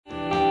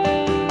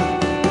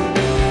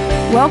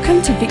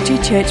Welcome to Victory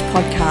Church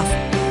Podcast.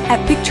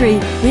 At Victory,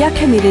 we are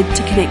committed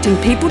to connecting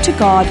people to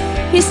God,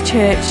 His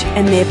church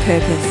and their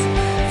purpose.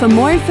 For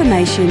more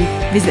information,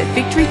 visit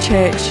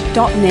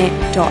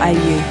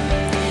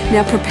victorychurch.net.au.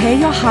 Now prepare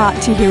your heart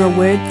to hear a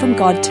word from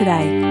God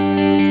today.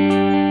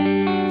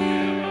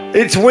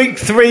 It's week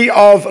 3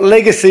 of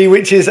Legacy,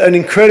 which is an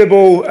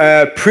incredible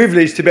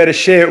privilege to be able to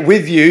share it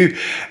with you.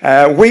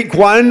 Week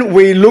 1,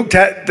 we looked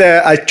at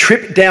a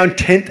trip down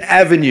 10th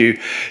Avenue.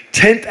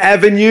 10th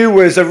Avenue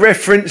was a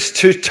reference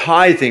to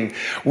tithing.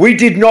 We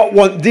did not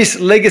want this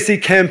Legacy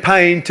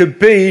campaign to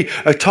be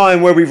a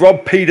time where we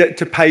rob Peter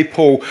to pay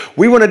Paul.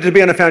 We wanted it to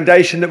be on a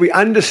foundation that we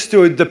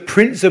understood the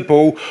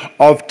principle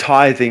of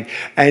tithing.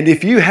 And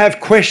if you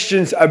have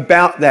questions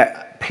about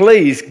that,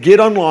 please get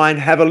online,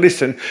 have a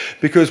listen,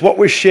 because what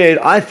was shared,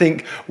 I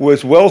think,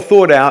 was well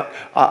thought out.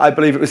 I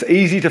believe it was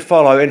easy to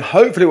follow, and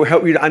hopefully it will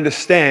help you to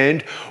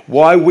understand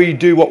why we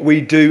do what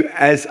we do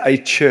as a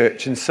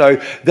church. And so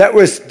that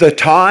was the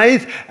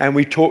tithe, and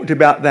we talked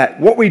about that.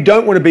 What we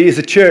don't want to be is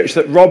a church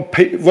that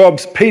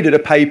robs Peter to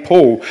pay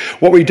Paul.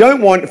 What we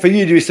don't want for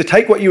you to do is to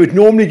take what you would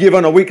normally give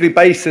on a weekly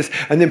basis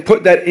and then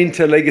put that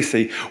into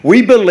Legacy.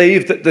 We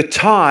believe that the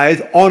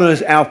tithe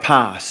honours our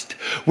past.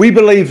 We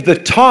believe the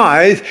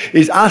tithe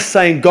is us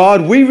saying,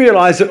 God, we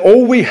realize that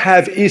all we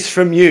have is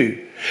from you.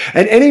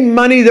 And any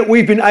money that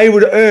we've been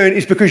able to earn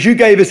is because you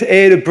gave us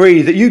air to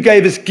breathe, that you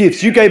gave us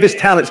gifts, you gave us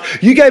talents,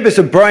 you gave us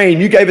a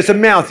brain, you gave us a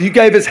mouth, you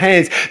gave us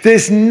hands.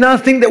 There's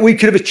nothing that we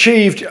could have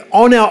achieved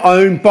on our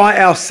own by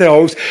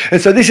ourselves.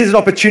 And so this is an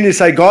opportunity to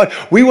say, God,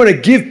 we want to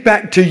give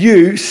back to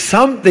you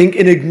something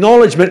in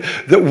acknowledgement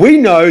that we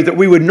know that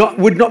we would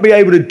not be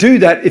able to do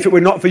that if it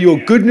were not for your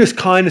goodness,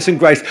 kindness and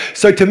grace.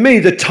 So to me,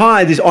 the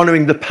tithe is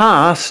honouring the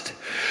past,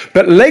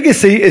 but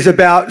legacy is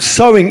about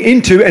sowing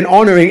into and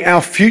honouring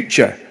our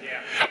future.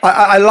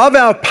 I love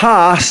our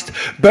past,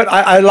 but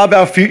I love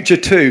our future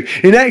too.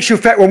 In actual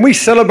fact, when we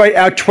celebrate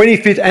our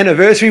 25th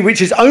anniversary,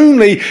 which is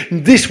only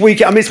this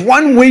week, it's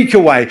 1 week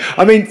away.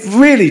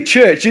 Really,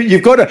 church,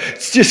 you've got to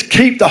just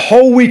keep the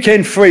whole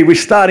weekend free. We're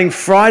starting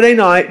Friday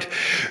night.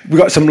 We've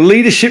got some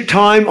leadership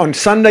time on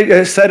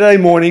Saturday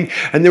morning,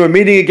 and then we're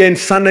meeting again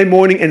Sunday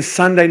morning and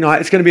Sunday night.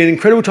 It's going to be an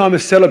incredible time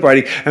of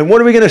celebrating. And what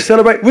are we going to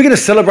celebrate? We're going to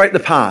celebrate the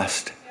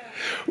past.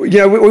 You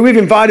know, we've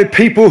invited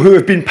people who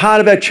have been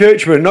part of our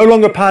church, who are no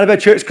longer part of our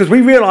church, because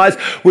we realise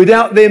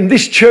without them,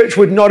 this church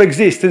would not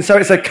exist. And so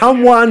it's a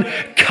come one,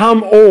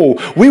 come all.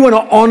 We want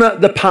to honour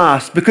the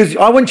past, because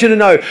I want you to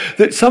know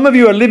that some of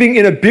you are living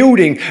in a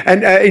building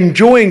and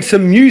enjoying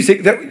some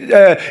music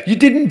that you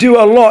didn't do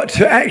a lot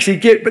to actually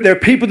get, but there are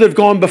people that have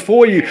gone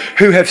before you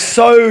who have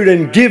sowed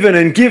and given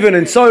and given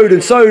and sowed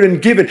and sowed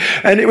and given.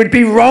 And it would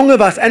be wrong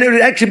of us, and it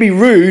would actually be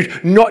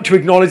rude not to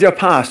acknowledge our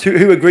past.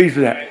 Who agrees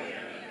with that?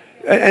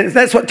 And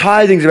that's what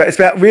tithing is about. It's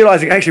about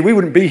realising, actually, we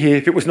wouldn't be here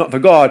if it was not for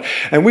God.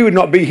 And we would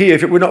not be here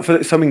if it were not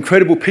for some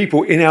incredible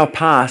people in our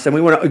past. And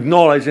we want to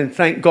acknowledge and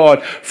thank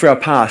God for our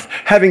past.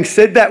 Having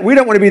said that, we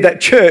don't want to be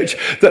that church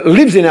that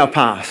lives in our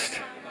past.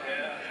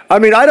 I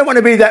don't want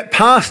to be that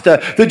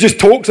pastor that just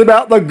talks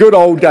about the good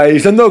old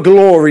days and the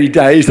glory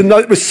days and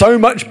it was so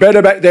much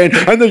better back then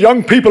and the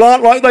young people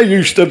aren't like they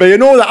used to be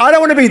and all that. I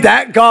don't want to be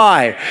that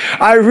guy.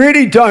 I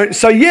really don't.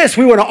 So yes,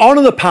 we want to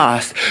honour the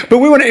past, but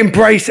we want to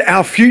embrace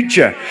our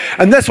future.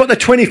 And that's what the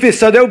 25th,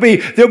 so they'll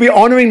be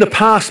honouring the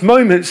past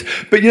moments,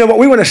 but you know what?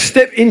 We want to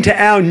step into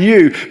our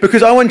new,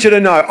 because I want you to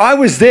know, I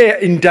was there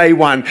in day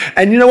one.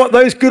 And you know what?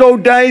 Those good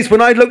old days,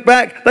 when I look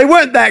back, they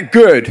weren't that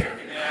good.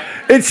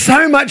 It's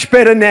so much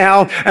better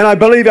now, and I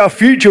believe our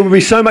future will be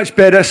so much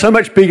better, so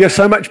much bigger,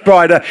 so much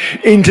brighter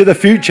into the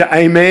future.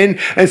 Amen.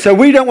 And so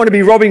we don't want to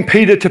be robbing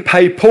Peter to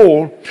pay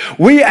Paul.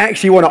 We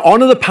actually want to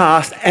honour the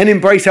past and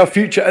embrace our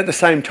future at the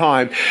same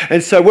time.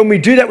 And so when we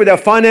do that with our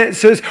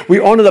finances,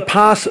 we honour the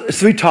past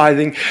through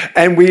tithing,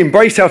 and we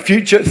embrace our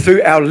future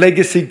through our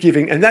legacy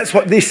giving. And that's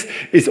what this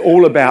is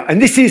all about.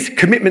 And this is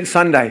Commitment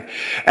Sunday.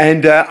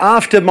 And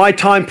after my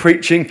time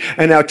preaching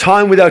and our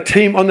time with our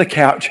team on the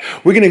couch,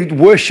 we're going to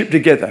worship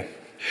together.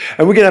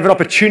 And we're going to have an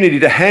opportunity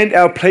to hand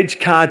our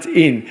pledge cards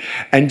in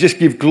and just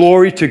give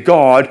glory to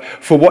God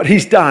for what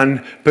He's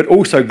done, but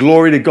also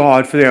glory to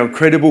God for their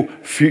incredible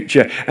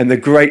future and the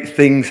great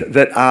things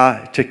that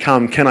are to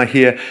come. Can I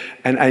hear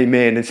an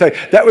amen? And so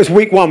that was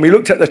week 1. We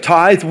looked at the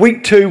tithe.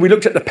 Week 2, we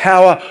looked at the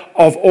power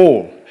of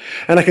all.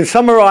 And I can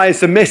summarise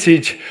the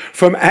message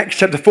from Acts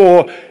chapter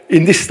 4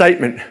 in this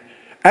statement.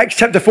 Acts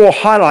chapter 4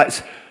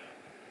 highlights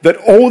that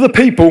all the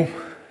people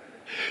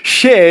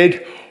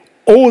shared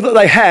all that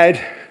they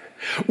had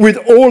with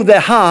all of their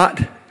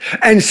heart,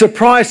 and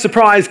surprise,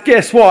 surprise,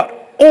 guess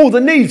what? All the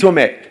needs were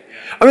met.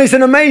 It's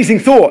an amazing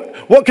thought.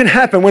 What can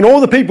happen when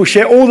all the people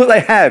share all that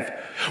they have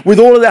with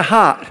all of their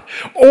heart?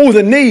 All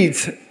the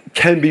needs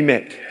can be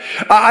met.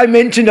 I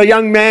mentioned a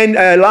young man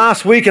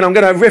last week, and I'm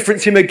going to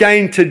reference him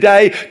again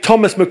today,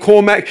 Thomas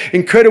McCormack,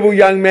 incredible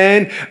young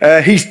man.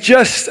 He's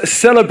just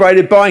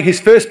celebrated buying his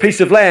first piece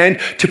of land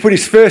to put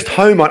his first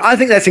home on. I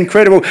think that's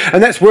incredible,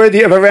 and that's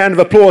worthy of a round of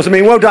applause. I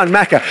mean, well done,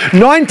 Macca.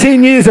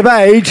 19 years of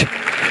age,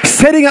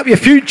 setting up your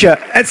future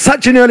at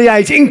such an early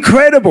age.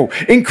 Incredible,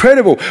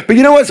 incredible. But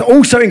you know what's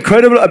also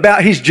incredible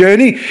about his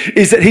journey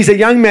is that he's a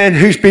young man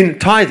who's been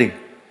tithing.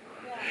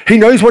 He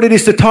knows what it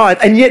is to tithe,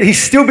 and yet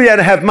he's still been able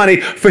to have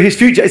money for his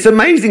future. It's an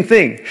amazing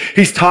thing.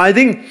 He's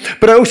tithing,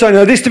 but I also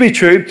know this to be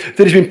true,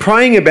 that he's been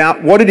praying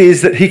about what it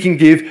is that he can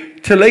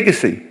give to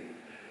legacy.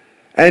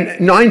 And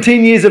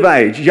 19 years of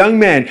age, young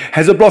man,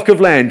 has a block of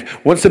land,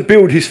 wants to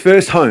build his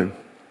first home.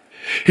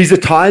 He's a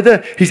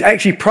tither. He's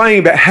actually praying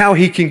about how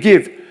he can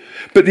give.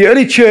 But the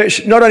early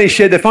church not only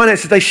shared their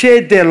finances, they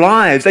shared their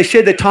lives. They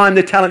shared their time,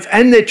 their talents,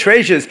 and their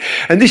treasures.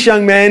 And this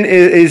young man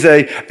is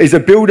a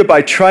builder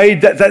by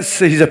trade. That's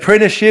his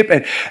apprenticeship.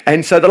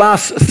 And so the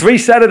last 3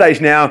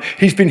 Saturdays now,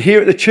 he's been here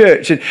at the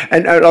church.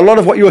 And a lot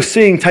of what you're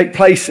seeing take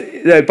place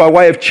by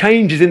way of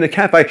changes in the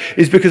cafe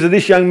is because of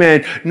this young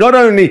man, not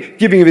only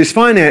giving of his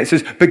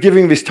finances, but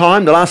giving of his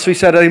time, the last 3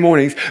 Saturday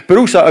mornings, but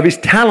also of his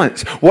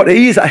talents. What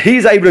he's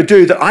able to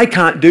do that I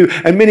can't do,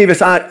 and many of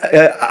us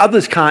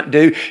others can't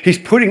do, he's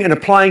putting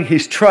and applying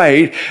his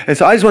trade. And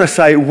so I just want to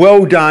say,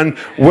 well done,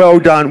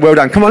 well done, well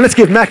done. Come on, let's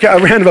give Macca a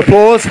round of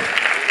applause.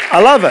 I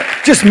love it.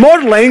 Just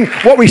modeling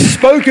what we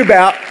spoke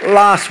about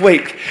last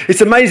week. It's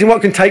amazing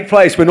what can take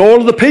place when all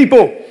of the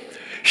people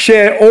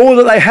share all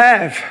that they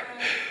have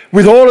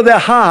with all of their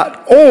heart.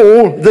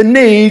 All the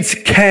needs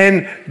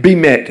can be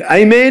met.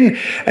 Amen.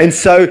 And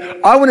so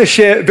I want to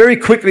share very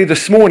quickly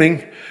this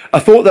morning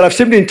a thought that I've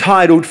simply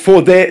entitled,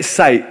 For Their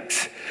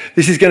Sakes.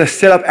 This is going to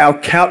set up our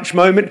couch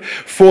moment,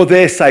 for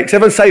their sakes.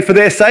 Everyone say, for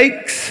their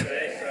sakes.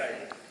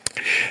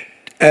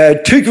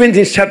 2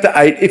 Corinthians chapter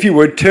 8, if you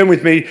would, turn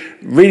with me,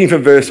 reading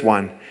from verse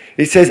 1.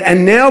 It says,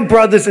 and now,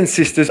 brothers and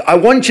sisters, I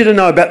want you to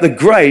know about the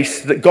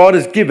grace that God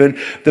has given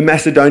the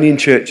Macedonian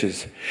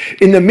churches.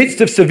 In the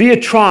midst of severe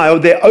trial,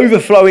 their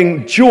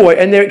overflowing joy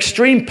and their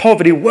extreme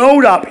poverty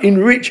welled up in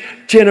rich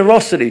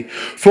generosity.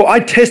 For I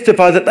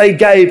testify that they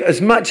gave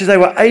as much as they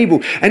were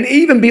able, and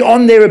even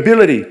beyond their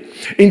ability,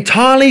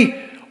 entirely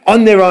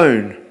on their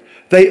own.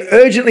 They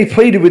urgently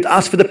pleaded with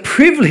us for the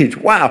privilege,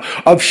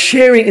 of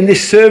sharing in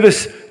this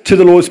service to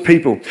the Lord's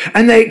people.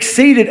 And they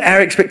exceeded our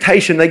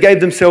expectation. They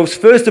gave themselves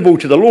first of all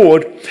to the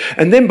Lord,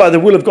 and then by the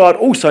will of God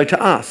also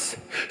to us.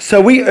 So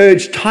we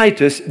urged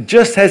Titus,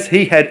 just as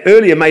he had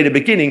earlier made a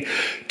beginning,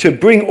 to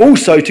bring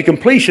also to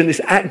completion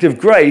this act of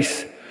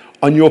grace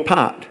on your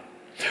part.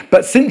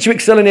 But since you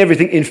excel in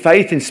everything, in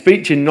faith, in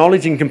speech, in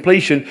knowledge, in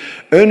completion,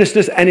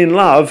 earnestness, and in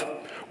love,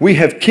 we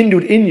have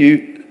kindled in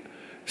you.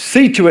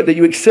 See to it that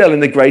you excel in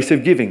the grace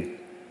of giving.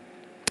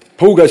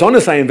 Paul goes on to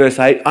say in verse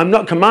 8, I'm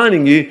not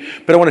commanding you,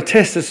 but I want to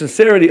test the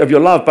sincerity of your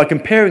love by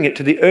comparing it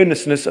to the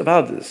earnestness of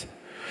others.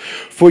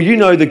 For you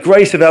know the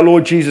grace of our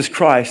Lord Jesus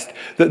Christ,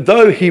 that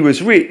though he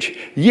was rich,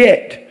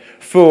 yet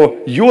for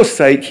your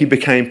sake he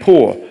became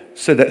poor,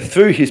 so that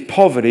through his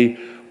poverty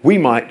we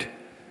might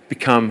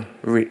become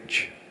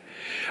rich.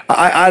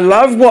 I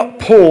love what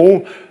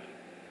Paul,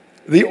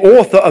 the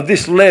author of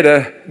this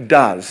letter,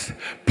 does.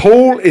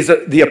 Paul is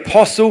the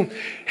apostle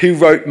who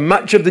wrote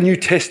much of the New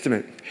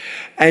Testament.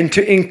 And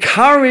to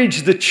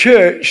encourage the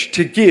church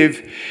to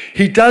give,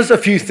 he does a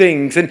few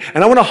things. And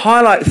I want to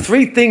highlight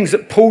 3 things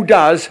that Paul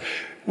does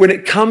when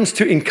it comes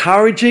to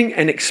encouraging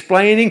and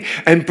explaining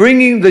and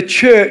bringing the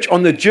church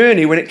on the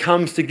journey when it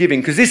comes to giving.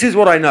 Because this is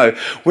what I know.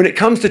 When it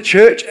comes to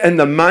church and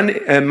the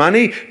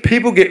money,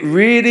 people get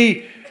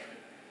really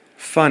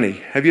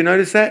funny. Have you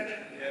noticed that?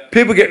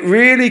 People get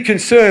really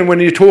concerned when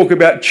you talk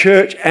about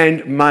church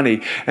and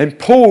money. And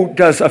Paul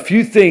does a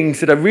few things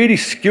that are really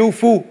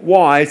skillful,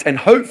 wise, and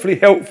hopefully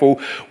helpful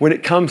when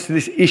it comes to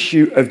this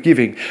issue of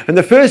giving. And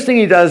the first thing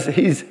he does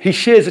is he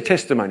shares a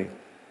testimony.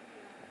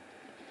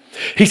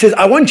 He says,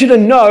 I want you to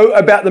know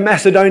about the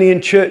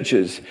Macedonian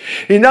churches.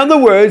 In other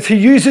words, he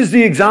uses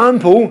the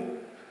example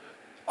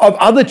of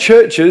other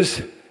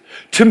churches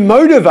to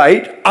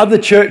motivate other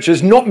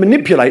churches, not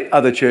manipulate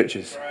other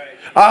churches.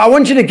 I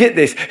want you to get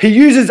this. He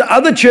uses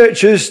other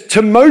churches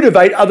to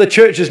motivate other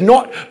churches,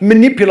 not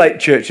manipulate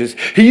churches.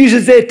 He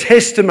uses their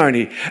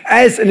testimony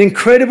as an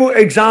incredible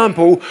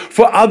example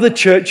for other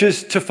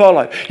churches to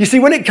follow. You see,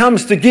 when it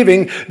comes to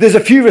giving, there's a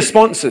few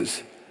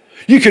responses.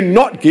 You can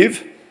not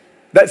give.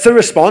 That's a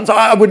response.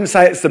 I wouldn't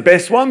say it's the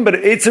best one, but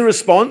it's a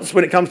response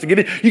when it comes to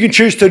giving. You can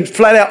choose to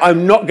flat out,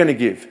 I'm not going to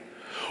give.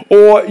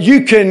 Or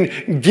you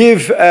can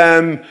give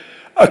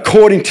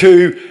according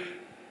to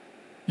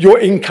your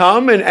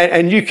income,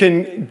 and you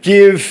can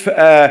give,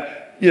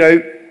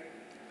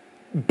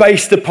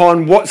 based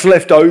upon what's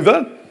left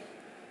over.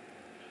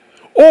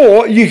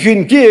 Or you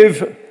can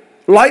give,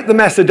 like the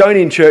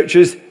Macedonian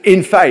churches,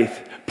 in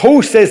faith.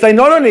 Paul says they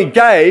not only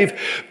gave,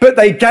 but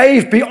they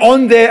gave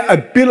beyond their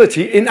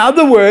ability. In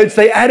other words,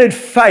 they added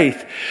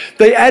faith.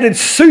 They added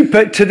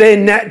super to their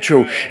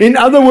natural. In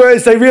other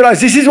words, they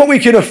realized this is what we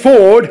can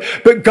afford,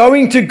 but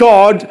going to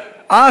God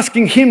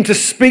asking him to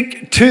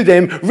speak to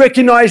them,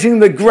 recognizing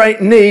the great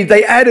need.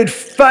 They added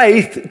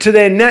faith to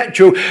their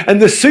natural,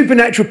 and the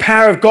supernatural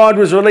power of God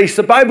was released.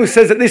 The Bible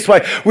says it this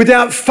way: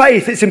 without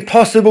faith, it's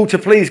impossible to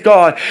please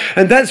God.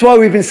 And that's why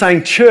we've been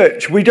saying,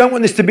 church, we don't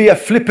want this to be a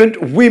flippant,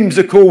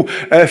 whimsical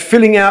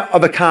filling out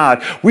of a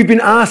card. We've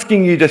been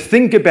asking you to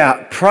think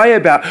about, pray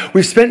about.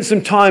 We've spent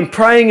some time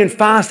praying and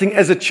fasting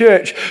as a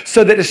church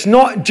so that it's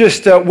not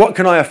just what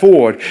can I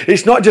afford?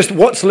 It's not just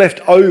what's left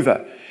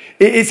over.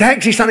 It's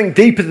actually something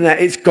deeper than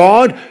that. It's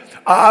God,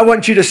 I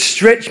want you to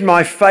stretch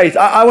my faith.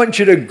 I want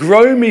you to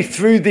grow me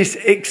through this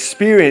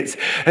experience.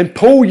 And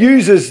Paul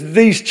uses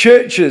these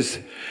churches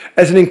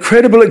as an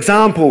incredible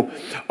example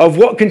of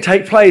what can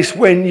take place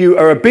when you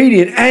are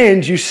obedient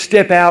and you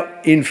step out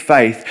in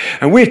faith.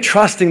 And we're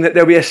trusting that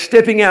there'll be a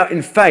stepping out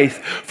in faith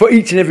for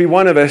each and every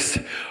one of us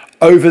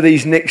over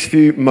these next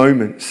few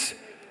moments.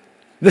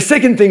 The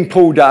second thing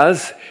Paul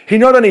does, he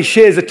not only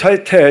shares a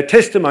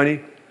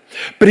testimony,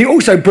 but he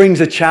also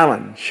brings a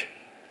challenge.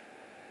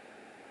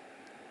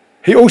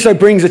 He also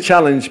brings a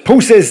challenge.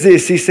 Paul says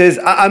this, he says,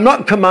 I'm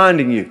not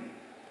commanding you.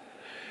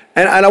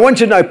 And I want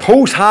you to know,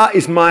 Paul's heart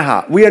is my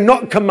heart. We are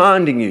not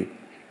commanding you.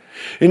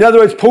 In other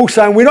words, Paul's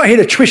saying, we're not here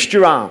to twist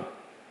your arm.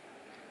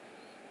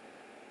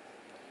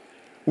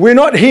 We're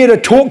not here to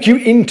talk you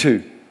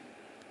into.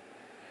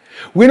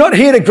 We're not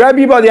here to grab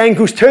you by the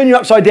ankles, turn you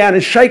upside down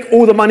and shake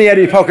all the money out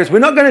of your pockets. We're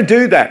not going to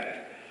do that.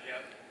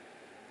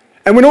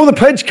 And when all the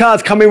pledge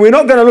cards come in, we're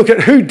not going to look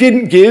at who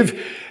didn't give,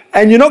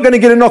 and you're not going to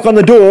get a knock on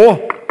the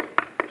door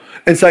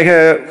and say,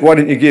 hey, why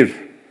didn't you give?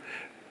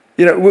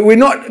 You know, we're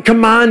not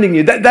commanding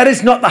you. That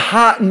is not the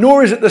heart,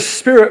 nor is it the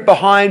spirit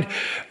behind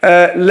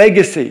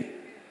legacy.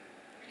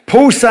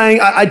 Paul's saying,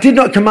 I did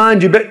not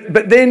command you,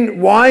 but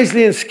then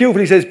wisely and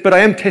skillfully says, but I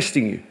am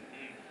testing you.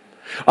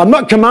 I'm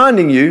not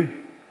commanding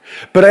you,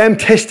 but I am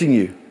testing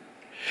you.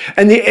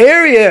 And the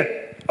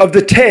area of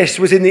the test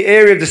was in the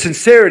area of the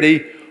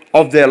sincerity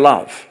of their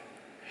love.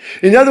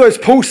 In other words,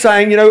 Paul's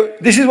saying, you know,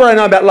 this is what I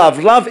know about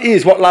love. Love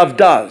is what love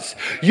does.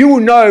 You will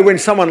know when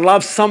someone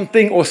loves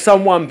something or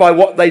someone by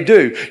what they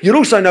do. You'll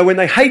also know when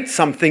they hate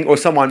something or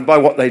someone by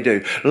what they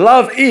do.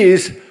 Love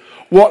is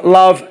what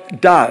love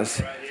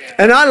does.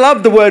 And I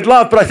love the word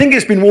love, but I think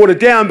it's been watered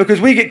down because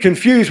we get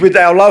confused with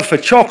our love for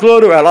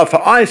chocolate or our love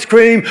for ice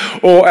cream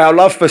or our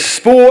love for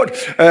sport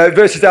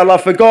versus our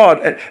love for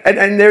God.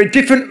 And there are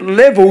different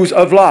levels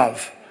of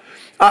love.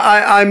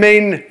 I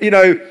mean, you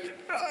know,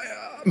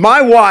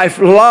 my wife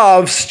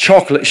loves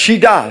chocolate. She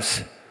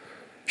does.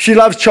 She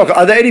loves chocolate.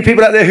 Are there any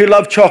people out there who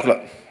love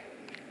chocolate?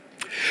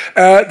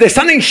 There's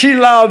something she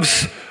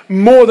loves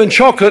more than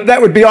chocolate.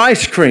 That would be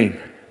ice cream.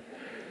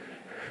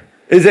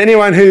 Is there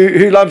anyone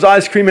who loves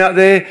ice cream out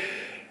there?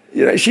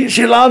 You know,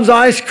 she loves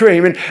ice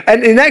cream.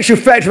 And in actual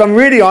fact, if I'm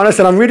really honest,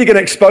 and I'm really going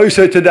to expose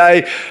her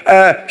today,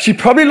 she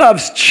probably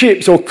loves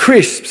chips or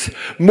crisps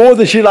more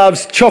than she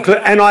loves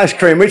chocolate and ice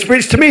cream,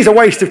 which to me is a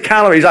waste of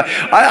calories.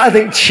 I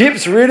think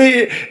chips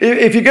really,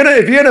 if you're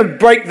going to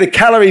break the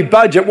calorie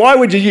budget, why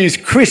would you use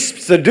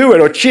crisps to do it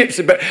or chips?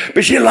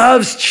 But she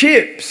loves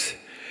chips.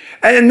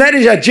 And that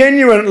is a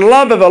genuine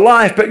love of her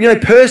life. But, you know,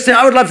 personally,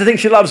 I would love to think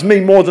she loves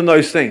me more than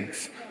those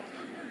things.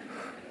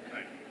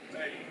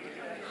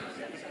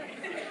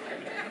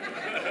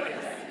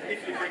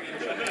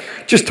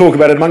 Just talk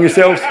about it among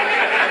yourselves.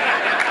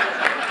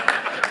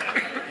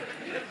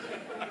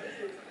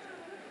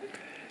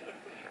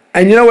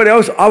 And you know what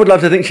else? I would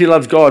love to think she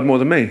loves God more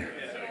than me.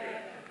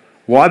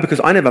 Why? Because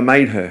I never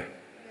made her.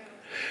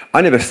 I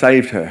never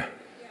saved her.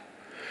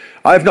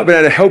 I have not been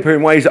able to help her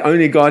in ways that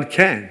only God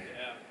can.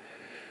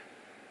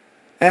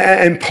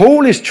 And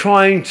Paul is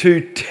trying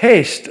to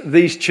test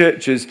these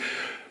churches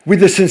with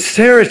the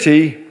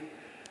sincerity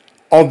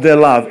of their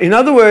love. In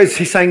other words,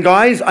 he's saying,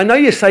 guys, I know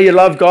you say you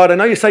love God. I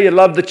know you say you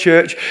love the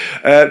church.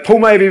 Paul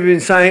may have even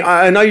been saying,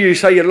 I know you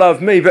say you love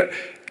me, but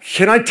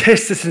can I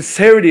test the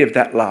sincerity of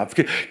that love?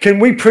 Can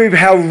we prove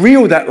how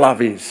real that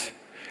love is?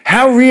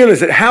 How real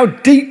is it? How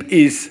deep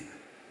is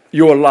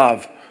your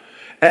love?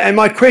 And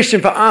my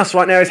question for us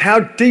right now is, how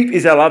deep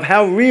is our love?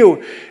 How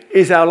real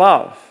is our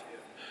love?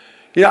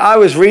 You know, I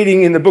was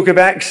reading in the book of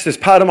Acts as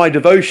part of my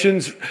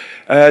devotions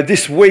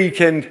this week,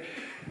 and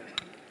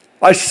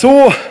I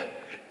saw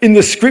in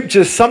the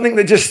scriptures something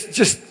that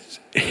just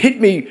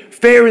hit me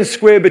fair and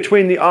square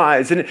between the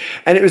eyes. And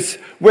it was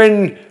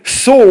when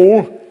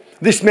Saul,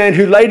 this man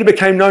who later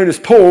became known as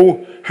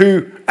Paul,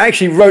 who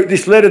actually wrote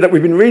this letter that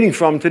we've been reading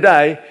from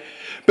today,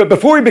 but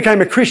before he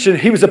became a Christian,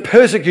 he was a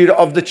persecutor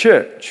of the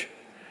church.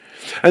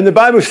 And the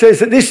Bible says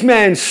that this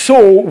man,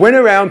 Saul, went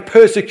around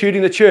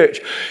persecuting the church.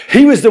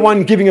 He was the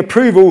one giving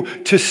approval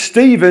to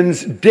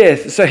Stephen's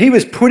death. So he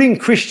was putting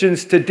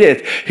Christians to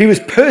death. He was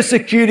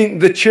persecuting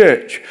the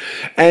church.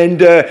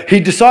 And he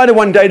decided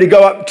one day to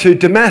go up to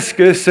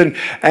Damascus. And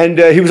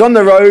he was on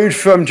the road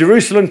from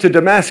Jerusalem to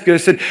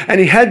Damascus. And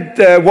he had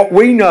what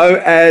we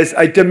know as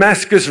a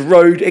Damascus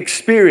Road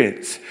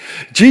experience.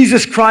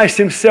 Jesus Christ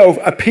himself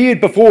appeared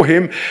before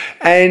him,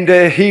 and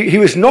he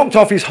was knocked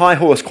off his high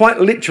horse, quite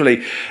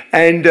literally.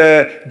 And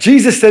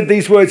Jesus said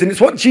these words, and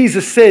it's what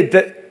Jesus said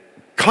that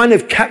kind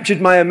of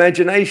captured my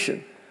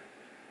imagination.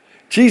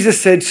 Jesus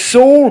said,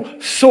 Saul,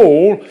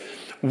 Saul,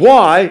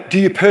 why do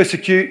you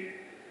persecute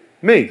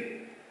me?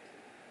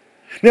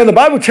 Now, the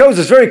Bible tells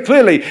us very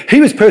clearly he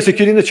was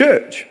persecuting the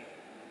church.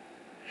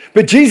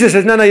 But Jesus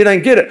says, no, you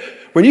don't get it.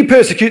 When you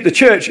persecute the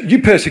church,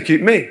 you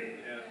persecute me.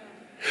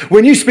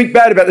 When you speak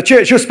bad about the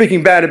church, you're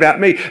speaking bad about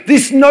me.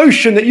 This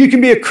notion that you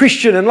can be a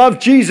Christian and love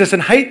Jesus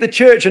and hate the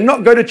church and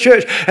not go to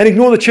church and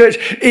ignore the church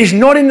is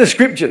not in the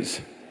scriptures.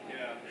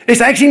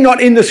 It's actually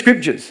not in the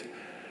scriptures.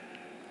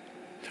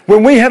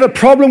 When we have a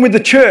problem with the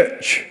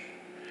church,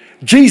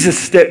 Jesus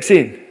steps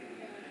in.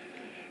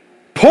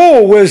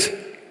 Paul was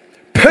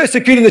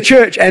persecuting the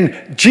church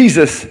and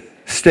Jesus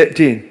stepped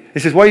in. He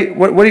says, why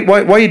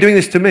are you doing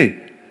this to me?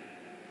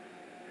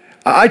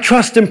 I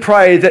trust and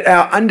pray that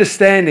our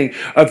understanding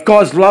of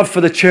God's love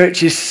for the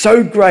church is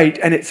so great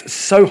and it's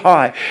so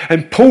high.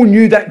 And Paul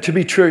knew that to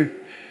be true.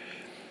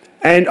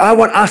 And I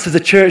want us as a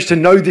church to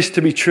know this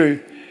to be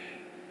true.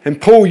 And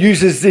Paul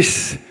uses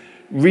this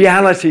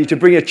reality to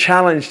bring a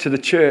challenge to the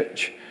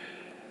church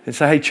and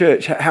say, hey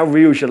church, how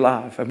real is your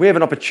love? And we have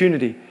an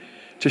opportunity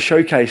to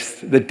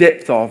showcase the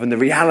depth of and the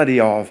reality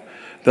of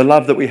the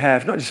love that we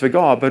have, not just for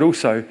God, but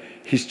also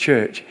his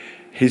church,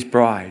 his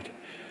bride.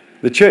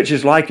 The church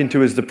is likened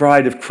to as the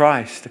bride of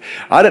Christ.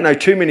 I don't know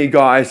too many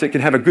guys that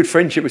can have a good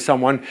friendship with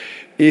someone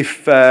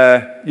if,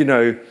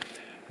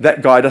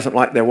 that guy doesn't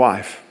like their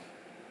wife.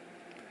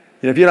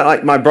 If you don't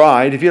like my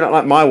bride, if you don't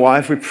like my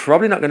wife, we're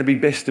probably not going to be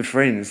best of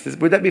friends.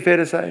 Would that be fair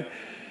to say?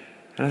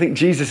 And I think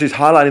Jesus is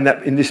highlighting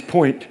that in this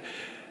point.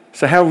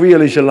 So how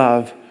real is your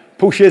love?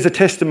 Paul shares a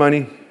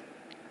testimony.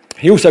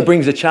 He also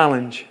brings a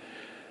challenge.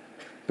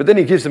 But then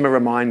he gives them a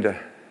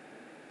reminder.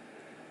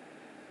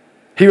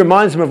 He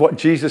reminds them of what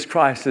Jesus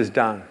Christ has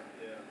done.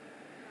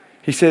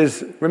 He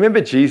says,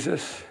 remember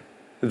Jesus,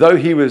 though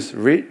he was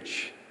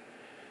rich,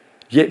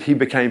 yet he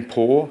became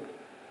poor.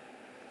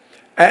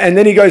 And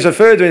then he goes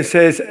further and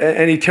says,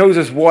 and he tells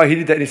us why he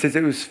did that. And he says,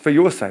 it was for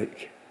your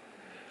sake.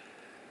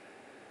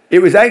 It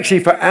was actually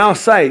for our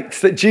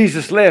sakes that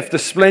Jesus left the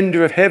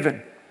splendor of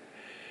heaven.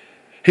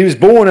 He was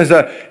born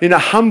in a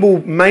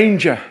humble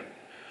manger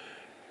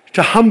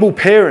to humble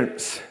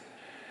parents.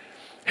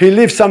 He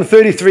lived some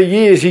 33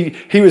 years.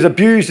 He was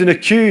abused and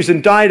accused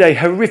and died a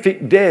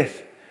horrific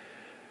death.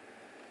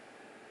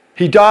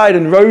 He died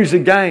and rose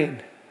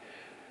again.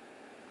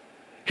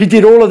 He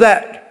did all of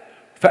that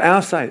for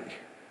our sake.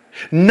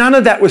 None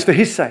of that was for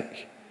his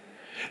sake.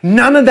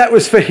 None of that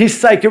was for his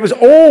sake. It was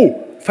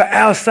all for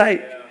our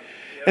sake.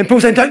 And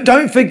Paul's saying,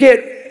 don't forget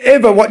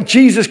ever what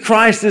Jesus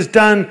Christ has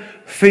done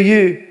for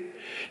you.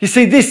 You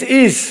see, this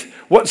is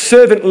what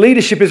servant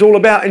leadership is all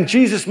about. And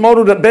Jesus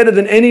modeled it better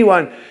than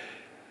anyone,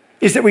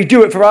 is that we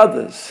do it for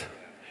others.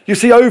 You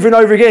see over and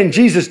over again,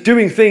 Jesus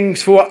doing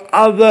things for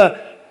other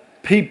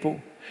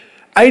people.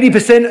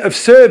 80% of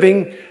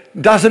serving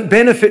doesn't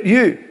benefit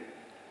you.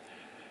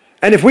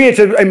 And if we are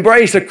to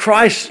embrace a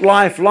Christ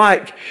life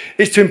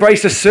it's to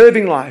embrace a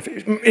serving life.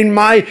 In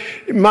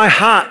my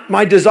heart,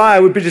 my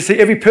desire would be to see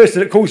every person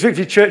that calls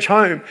Victory Church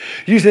home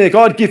using their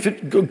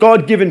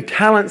God-given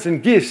talents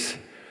and gifts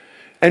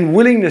and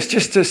willingness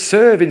just to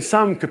serve in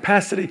some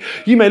capacity.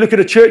 You may look at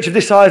a church of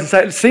this size and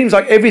say, it seems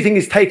like everything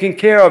is taken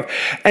care of.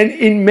 And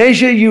in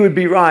measure, you would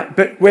be right.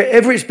 But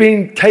wherever it's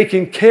being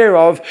taken care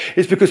of,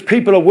 it's because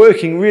people are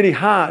working really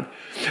hard.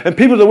 And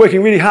people that are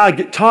working really hard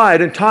get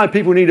tired, and tired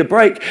people need a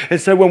break.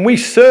 And so when we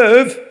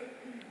serve,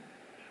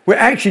 we're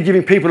actually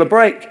giving people a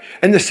break.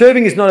 And the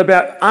serving is not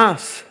about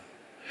us.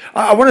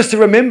 I want us to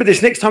remember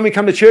this next time we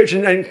come to church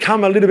and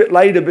come a little bit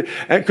later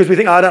because we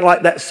think, I don't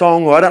like that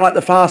song, or I don't like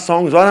the fast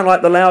songs, or I don't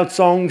like the loud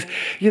songs.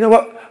 You know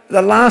what?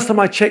 The last time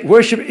I checked,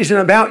 worship isn't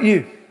about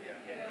you.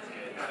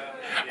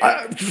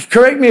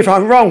 Correct me if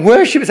I'm wrong.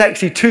 Worship is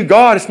actually to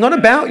God. It's not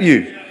about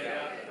you.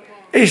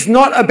 It's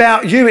not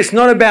about you. It's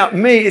not about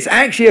me. It's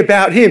actually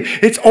about him.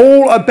 It's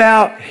all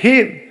about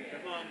him.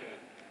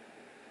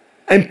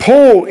 And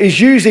Paul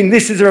is using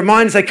this as a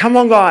reminder to say, come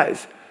on,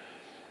 guys.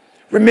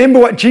 Remember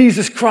what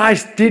Jesus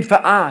Christ did for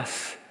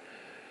us.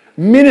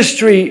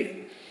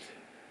 Ministry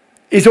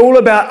is all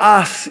about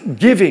us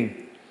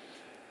giving,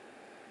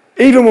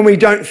 even when we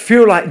don't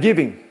feel like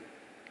giving.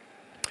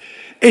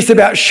 It's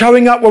about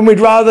showing up when we'd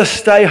rather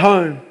stay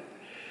home.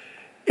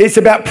 It's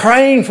about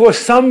praying for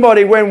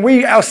somebody when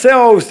we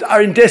ourselves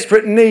are in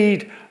desperate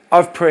need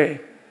of prayer.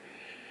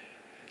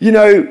 You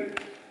know,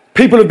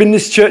 people who have been in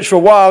this church for a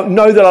while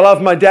know that I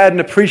love my dad and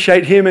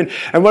appreciate him. And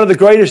one of the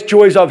greatest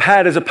joys I've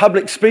had as a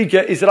public speaker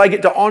is that I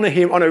get to honour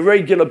him on a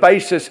regular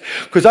basis,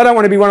 because I don't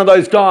want to be one of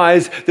those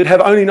guys that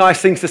have only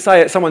nice things to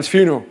say at someone's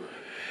funeral.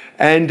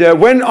 And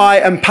when I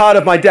am part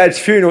of my dad's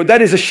funeral,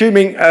 that is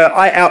assuming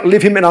I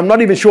outlive him. And I'm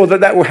not even sure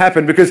that will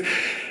happen, because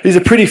he's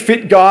a pretty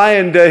fit guy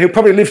and he'll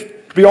probably live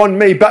beyond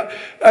me. But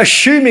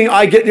assuming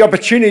I get the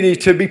opportunity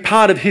to be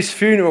part of his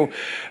funeral,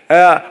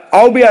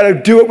 I'll be able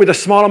to do it with a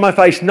smile on my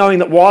face, knowing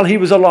that while he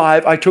was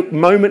alive, I took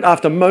moment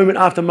after moment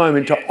after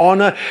moment to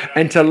honour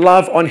and to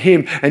love on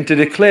him and to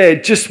declare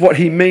just what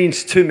he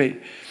means to me.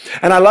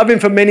 And I love him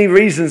for many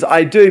reasons,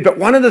 I do. But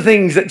one of the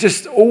things that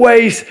just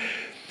always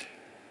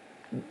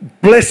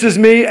blesses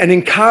me and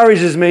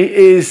encourages me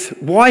is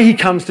why he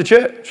comes to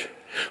church.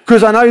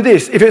 Because I know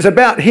this, if it's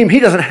about him, he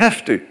doesn't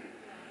have to.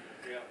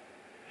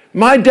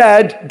 My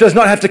dad does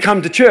not have to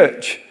come to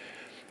church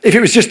if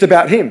it was just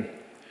about him.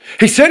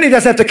 He certainly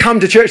doesn't have to come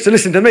to church to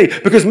listen to me,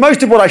 because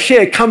most of what I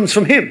share comes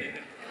from him.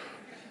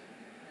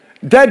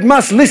 Dad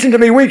must listen to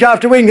me week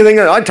after week and think,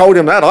 I told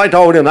him that, I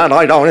told him that,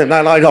 I told him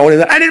that, I told him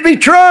that. And it'd be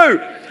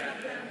true.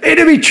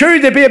 It'd be true.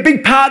 There'd be a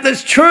big part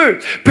that's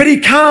true. But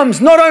he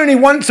comes not only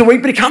once a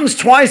week, but he comes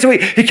twice a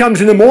week. He comes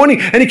in the morning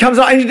and he comes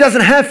and he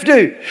doesn't have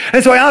to.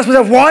 And so I ask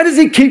myself, why does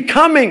he keep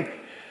coming?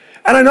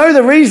 And I know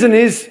the reason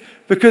is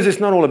because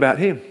it's not all about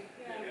him.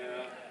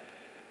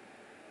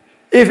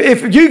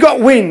 If you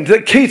got wind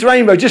that Keith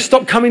Rainbow just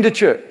stopped coming to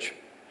church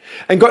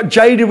and got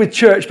jaded with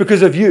church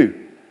because of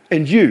you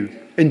and you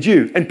and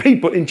you and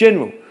people in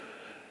general,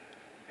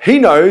 he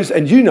knows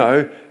and you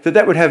know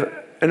that would have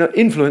an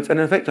influence and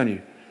an effect on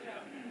you.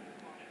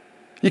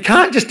 You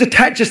can't just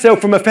detach yourself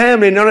from a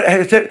family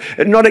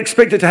and not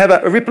expect it to have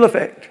a ripple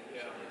effect.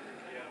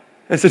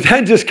 And so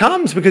Dad just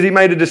comes because he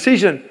made a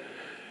decision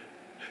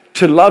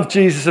to love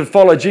Jesus and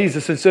follow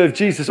Jesus and serve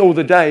Jesus all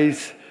the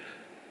days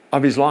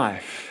of his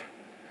life.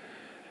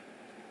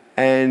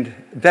 And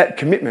that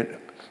commitment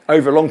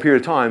over a long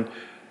period of time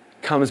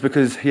comes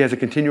because he has a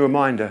continual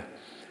reminder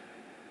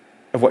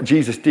of what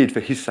Jesus did for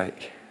his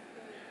sake.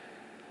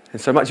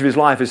 And so much of his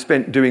life is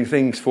spent doing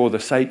things for the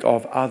sake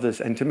of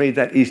others. And to me,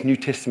 that is New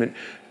Testament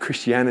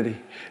Christianity.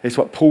 It's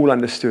what Paul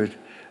understood.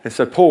 And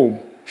so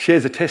Paul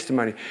shares a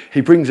testimony.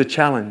 He brings a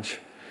challenge,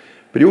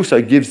 but he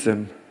also gives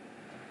them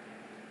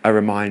a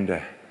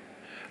reminder.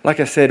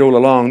 Like I said all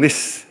along,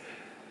 this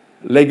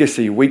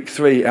legacy, week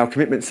 3, our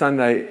Commitment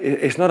Sunday,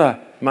 it's not a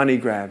money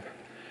grab.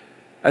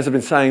 As I've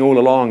been saying all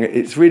along,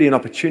 it's really an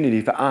opportunity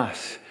for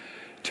us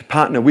to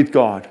partner with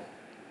God,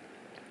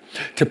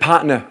 to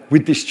partner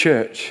with this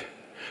church,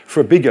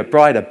 for a bigger,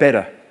 brighter,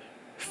 better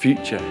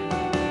future.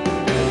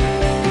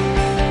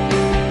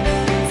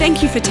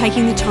 Thank you for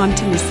taking the time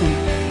to listen.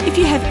 If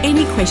you have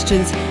any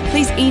questions,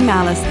 please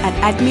email us at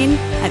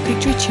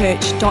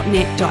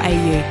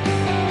admin@victorychurch.net.au.